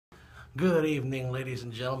Good evening, ladies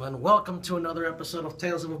and gentlemen. Welcome to another episode of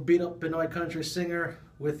Tales of a Beat-Up Pinoy Country Singer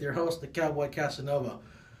with your host, the Cowboy Casanova.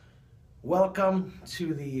 Welcome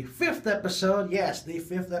to the fifth episode. Yes, the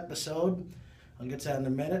fifth episode. I'll get to that in a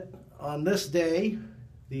minute. On this day,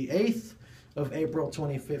 the 8th of April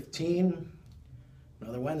 2015,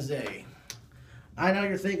 another Wednesday. I know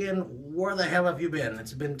you're thinking, where the hell have you been?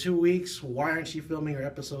 It's been 2 weeks. Why aren't you filming your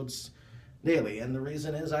episodes daily? And the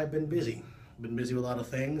reason is I've been busy. Been busy with a lot of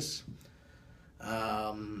things.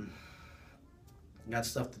 Got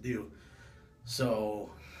stuff to do.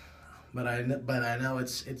 So, but I know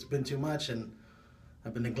it's been too much, and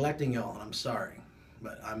I've been neglecting y'all, and I'm sorry.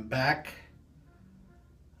 But I'm back.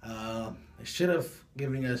 I should have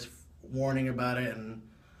given us warning about it, and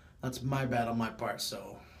that's my bad on my part.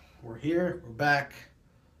 So, we're here. We're back.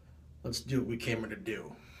 Let's do what we came here to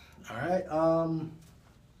do. All right.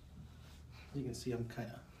 You can see I'm kind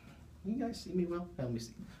of. You guys see me well? Let me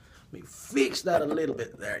see. Let me fix that a little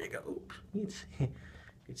bit. There you go. Oops.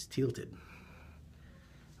 It's tilted.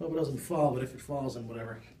 Hope it doesn't fall, but if it falls, then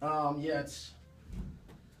whatever. Yeah, it's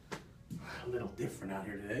a little different out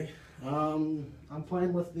here today. I'm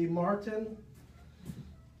playing with the Martin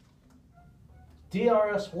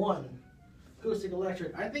DRS1 acoustic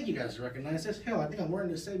electric. I think you guys recognize this. Hell, I think I'm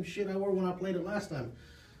wearing the same shit I wore when I played it last time.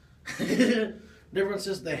 Difference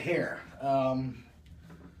is the hair.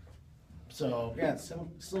 So yeah, it's still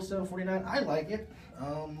 $749. I like it.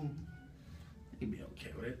 You'd be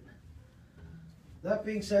okay with it. That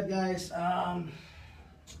being said, guys,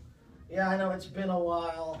 yeah, I know it's been a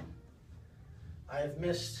while. I've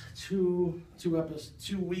missed two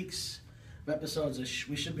weeks of episodes.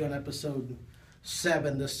 We should be on episode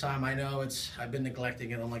 7 this time. I know I've been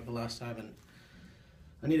neglecting it unlike the last time, and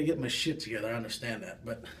I need to get my shit together. I understand that,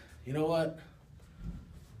 but you know what?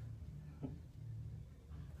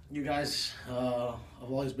 You guys have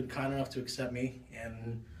always been kind enough to accept me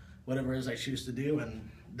and whatever it is I choose to do,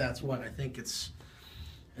 and that's what I think it's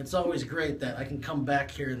always great that I can come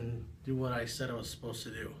back here and do what I said I was supposed to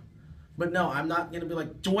do. But no, I'm not gonna be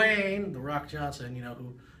like Dwayne The Rock Johnson,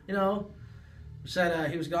 who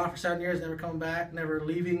said he was gone for 7 years, never coming back, never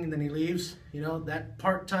leaving, and then he leaves. That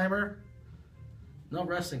part-timer. No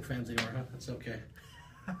wrestling fans anymore, huh? That's okay.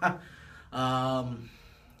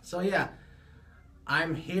 So yeah.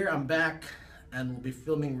 I'm here, I'm back, and we'll be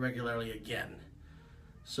filming regularly again.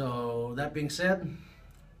 So, that being said,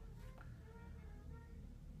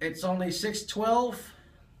 it's only 6:12,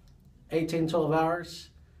 12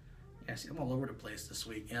 hours. Yeah, see, I'm all over the place this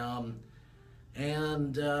week. We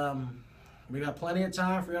got plenty of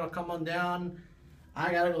time for y'all to come on down.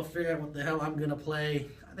 I gotta go figure out what the hell I'm gonna play.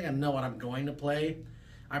 I think I know what I'm going to play.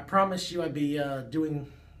 I promise you I'd be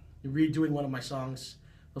redoing one of my songs,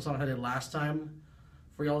 the song I did last time,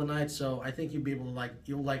 for y'all tonight, so I think you'll be able to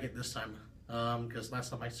you'll like it this time, because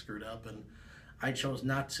last time I screwed up and I chose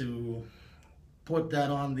not to put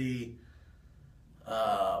that on the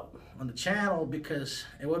channel because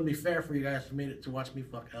it wouldn't be fair for you guys to watch me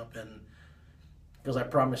fuck up, and because I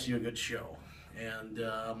promised you a good show. And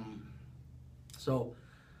so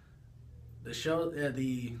the show,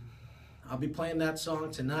 I'll be playing that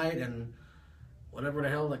song tonight, and whatever the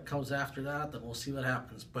hell that comes after that, then we'll see what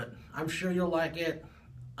happens. But I'm sure you'll like it.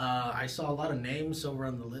 I saw a lot of names over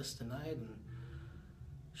on the list tonight, and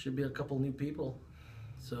should be a couple new people.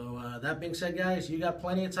 So that being said, guys, you got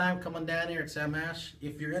plenty of time. Come on down here at Sam Ash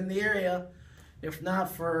if you're in the area. If not,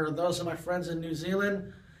 for those of my friends in New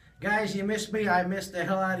Zealand, guys, you missed me. I missed the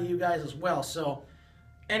hell out of you guys as well. So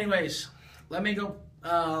anyways, let me go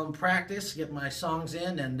practice, get my songs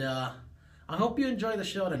in, and I hope you enjoy the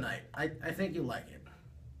show tonight. I think you'll like it.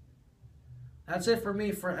 That's it for me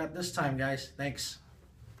at this time, guys. Thanks.